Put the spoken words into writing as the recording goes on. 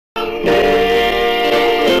Right,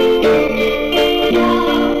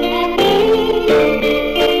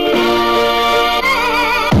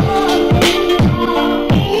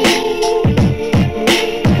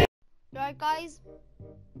 guys?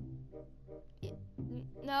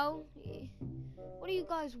 No? What are you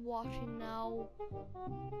guys watching now?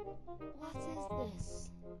 What is this?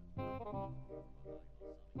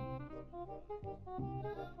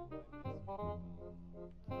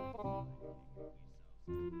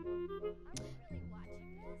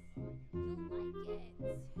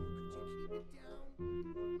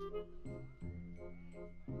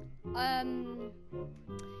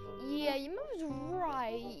 Yeah, you was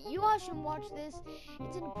right. You guys shouldn't watch this.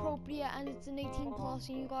 It's inappropriate and it's an 18 plus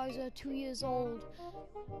and you guys are 2 years old.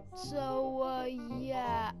 So,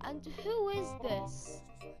 yeah. And who is this?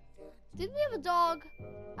 Did we have a dog?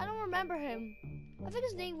 I don't remember him. I think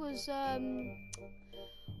his name was,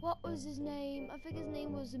 what was his name? I think his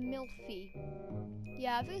name was Milfy.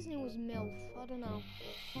 Yeah, I think his name was Milf. I don't know.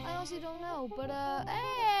 I honestly don't know. But,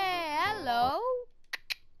 hey, hello.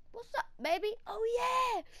 What's up, baby? Oh,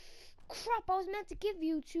 yeah. Crap, I was meant to give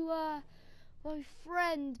you to, my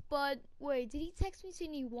friend. But, wait, did he text me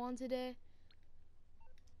saying he wanted it?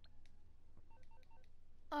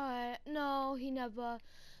 Alright, no, he never.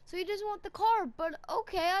 So he doesn't want the car, but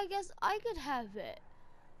okay, I guess I could have it.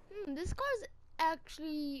 This car's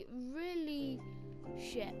actually really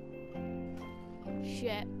shit.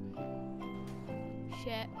 Shit.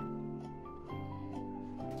 Shit.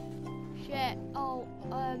 Shit. Oh,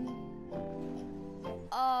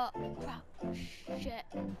 crap. Shit.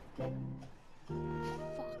 Fuck.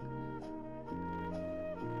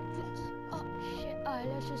 Oh, shit. Alright,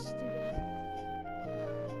 let's just do this.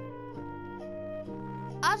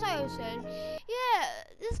 As I was saying, yeah,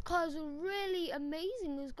 this car's really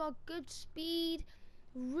amazing. It's got good speed,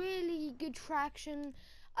 really good traction.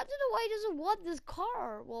 I don't know why he doesn't want this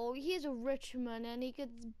car. Well, he's a rich man and he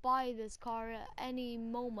could buy this car at any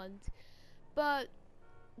moment. But,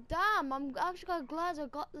 damn, I'm actually kind of glad I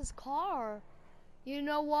got this car. You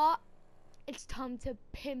know what? It's time to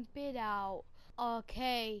pimp it out.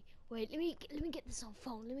 Okay, wait, let me get this on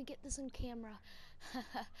phone. Let me get this on camera.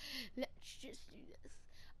 Let's just do this.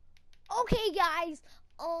 Okay, guys.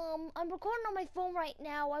 I'm recording on my phone right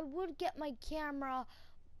now. I would get my camera,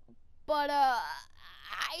 but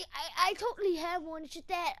I totally have one. It's just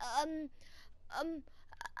that um,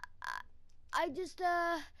 I just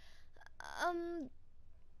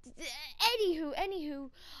anywho,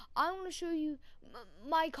 I want to show you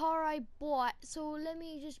my car I bought. So let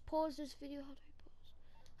me just pause this video.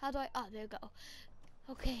 How do I pause? How do I? Oh, there we go.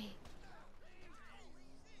 Okay.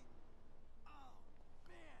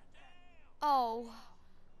 Oh,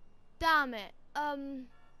 damn it.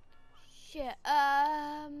 Shit.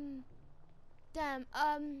 Damn. I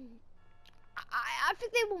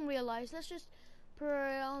think they won't realize. Let's just put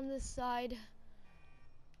it on this side.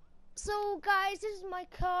 So, guys, this is my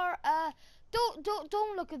car. Don't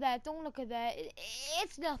look at that. Don't look at that.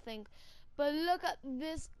 It's nothing. But look at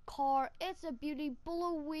this car. It's a beauty.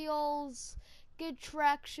 Blue wheels, good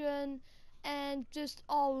traction, and just,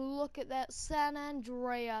 oh, look at that San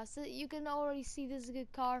Andreas. You can already see this is a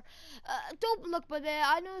good car. Don't look by there.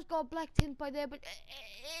 I know it's got black tint by there, but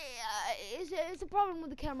it's a problem with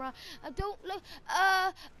the camera. Don't look.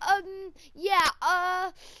 Yeah.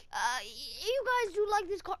 If you guys do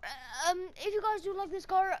like this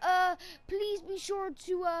car, please be sure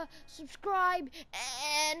to subscribe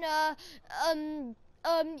and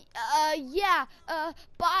yeah,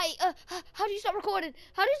 bye. How do you stop recording?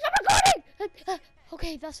 How do you stop recording?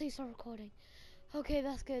 Okay, that's how you start recording. Okay,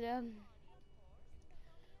 that's good.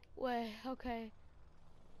 Wait, okay.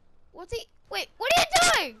 What's he? Wait, what are you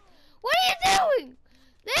doing? What are you doing?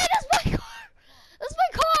 There, that's my car. That's my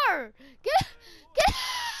car. Get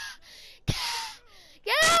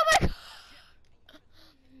out of my car.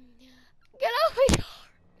 Get out of my car.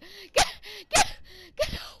 Get out of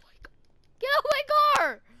my car. Get out of my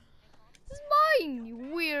car. This is mine, you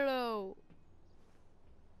weirdo.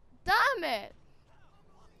 Damn it.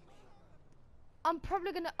 I'm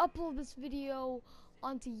probably gonna upload this video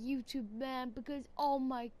onto YouTube, man, because oh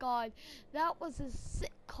my god, that was a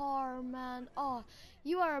sick car, man. Oh,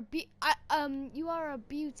 you are a beauty,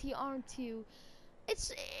 aren't you? It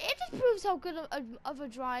just proves how good of a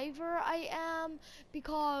driver I am,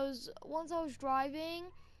 because once I was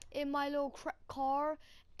driving in my little car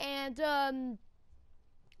and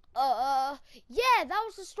yeah, that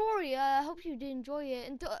was the story. I hope you did enjoy it,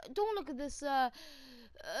 and don't look at this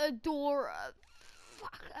door.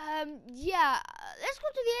 Fuck. Yeah. Let's go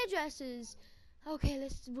to the addresses. Okay,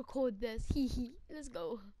 let's record this. Hee hee. Let's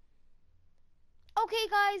go. Okay,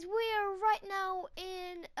 guys, we are right now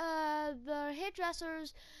in the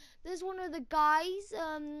hairdressers. This is one of the guys.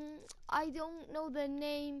 I don't know the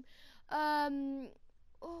name. Um,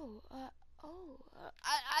 oh,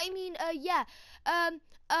 yeah.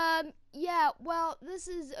 Yeah. Well, this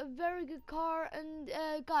is a very good car, and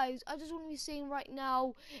guys, I just want to be saying right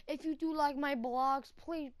now, if you do like my vlogs,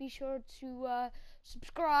 please be sure to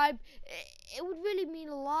subscribe. It would really mean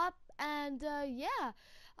a lot, and yeah.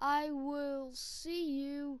 I will see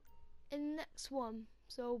you in the next one.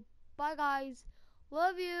 So, bye guys.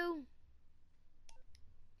 Love you.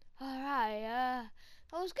 Alright, that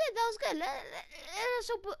was good, that was good.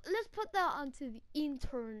 Let's put that onto the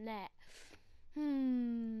internet.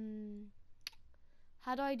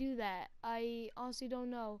 How do I do that? I honestly don't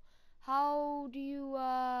know. How do you,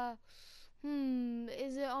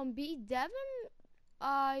 is it on Beat Devon?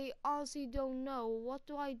 I honestly don't know. What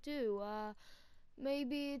do I do?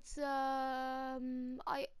 Maybe it's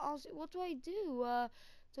I also, what do I do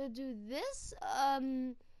to do this?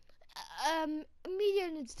 Media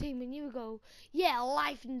and entertainment. Here we go. Yeah,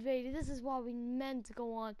 Life Invader. This is what we meant to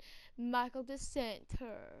go on. Michael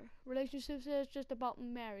DeSanter. Relationships is just about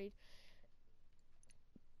married.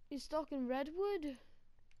 He's stuck in Redwood.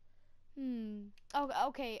 Okay.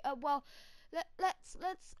 Okay. Well, let's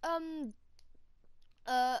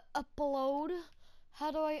upload. How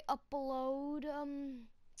do I upload?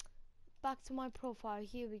 Back to my profile.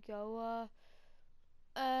 Here we go.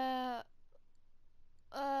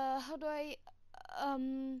 How do I,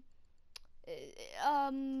 um,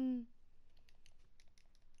 um,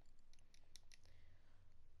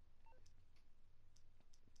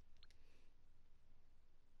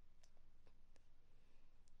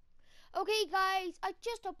 okay guys, I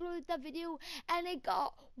just uploaded that video and it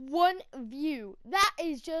got 1 view. That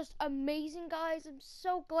is just amazing, guys. I'm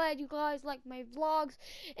so glad you guys like my vlogs.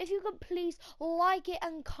 If you could please like it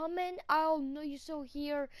and comment, I'll know you're still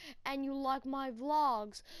here and you like my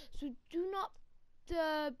vlogs. So do not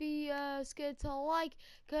be scared to like,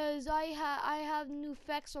 because I have new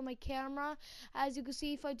effects on my camera. As you can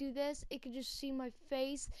see, if I do this, it can just see my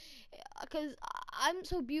face, because I'm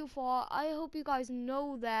so beautiful. I hope you guys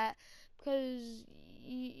know that, because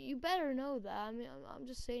you better know that. I mean, I'm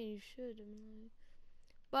just saying you should. I mean,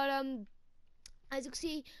 but as you can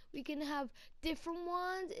see, we can have different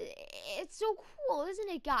ones. It's so cool, isn't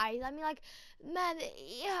it, guys? I mean, like, man,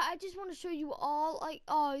 yeah, I just want to show you all. Like,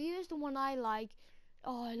 oh, here's the one I like.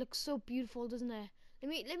 Oh, it looks so beautiful, doesn't it? Let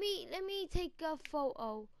me take a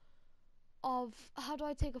photo of, how do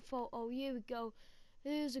I take a photo? Here we go.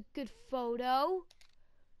 Here's a good photo.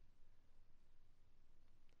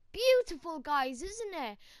 Beautiful, guys, isn't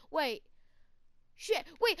it? Wait. Shit.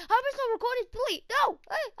 Wait, how am I still recording? Please. No.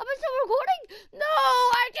 Hey, am I still recording? No,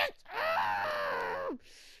 I just...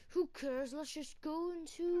 who cares? Let's just go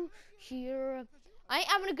into here. I ain't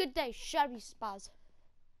having a good day. Shut up, you spaz.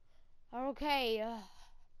 Okay.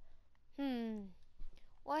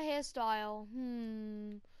 What hairstyle?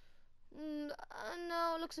 No,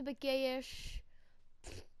 it looks a bit gayish.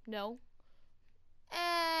 No.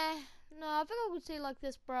 No, I think I would say like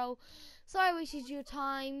this, bro. Sorry I wasted your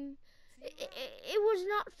time. It was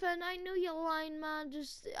not fun. I know you're lying, man.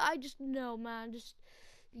 I just know, man.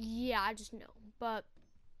 Yeah, I just know. But,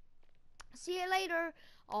 see you later.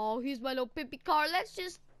 Oh, here's my little pimpy car. Let's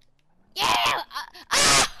just, yeah!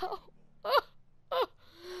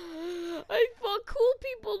 I thought cool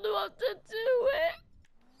people knew how to do it.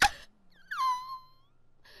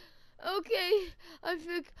 Okay, I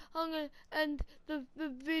think I'm gonna end the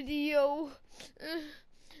video.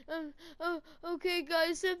 Okay,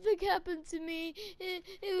 guys, something happened to me. It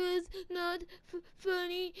was not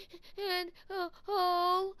funny, and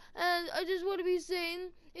and I just want to be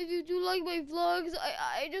saying, if you do like my vlogs,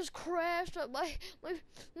 I just crashed. My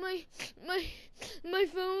my my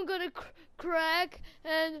phone got a crack,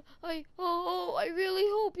 and I really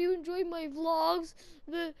hope you enjoy my vlogs.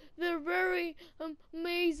 They're very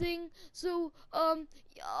amazing. So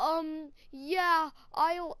yeah,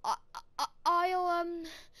 I'll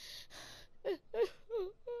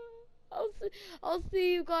I'll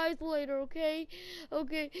see you guys later, okay?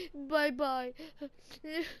 Okay, bye bye.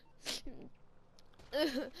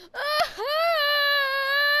 Stop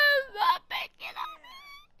picking on me.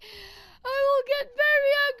 I will get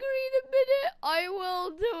very angry in a minute. I will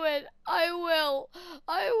do it. I will.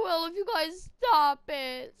 If you guys stop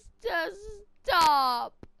it. Just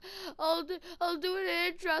stop. I'll do it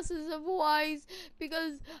in addresses of wise,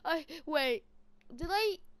 because wait. Did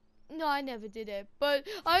I? No, I never did it. But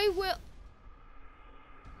I will.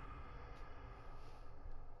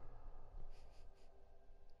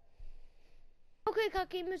 Okay, Cut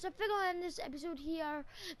Gamers, I think I'll end this episode here.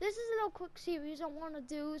 This is a little quick series I want to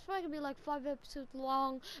do. It's probably going to be like 5 episodes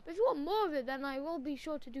long. But if you want more of it, then I will be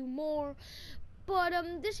sure to do more. But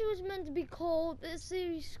this series is meant to be called, this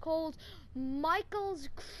series is called Michael's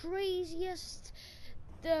Craziest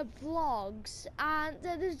Vlogs. And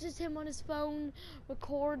this is just him on his phone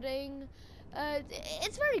recording.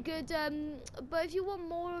 It's very good. But if you want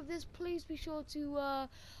more of this, please be sure to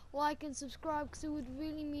like and subscribe, because it would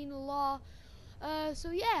really mean a lot. So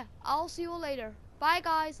yeah, I'll see you all later. Bye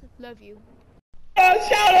guys, love you.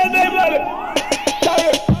 Shout out, everybody.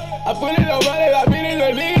 I put it on my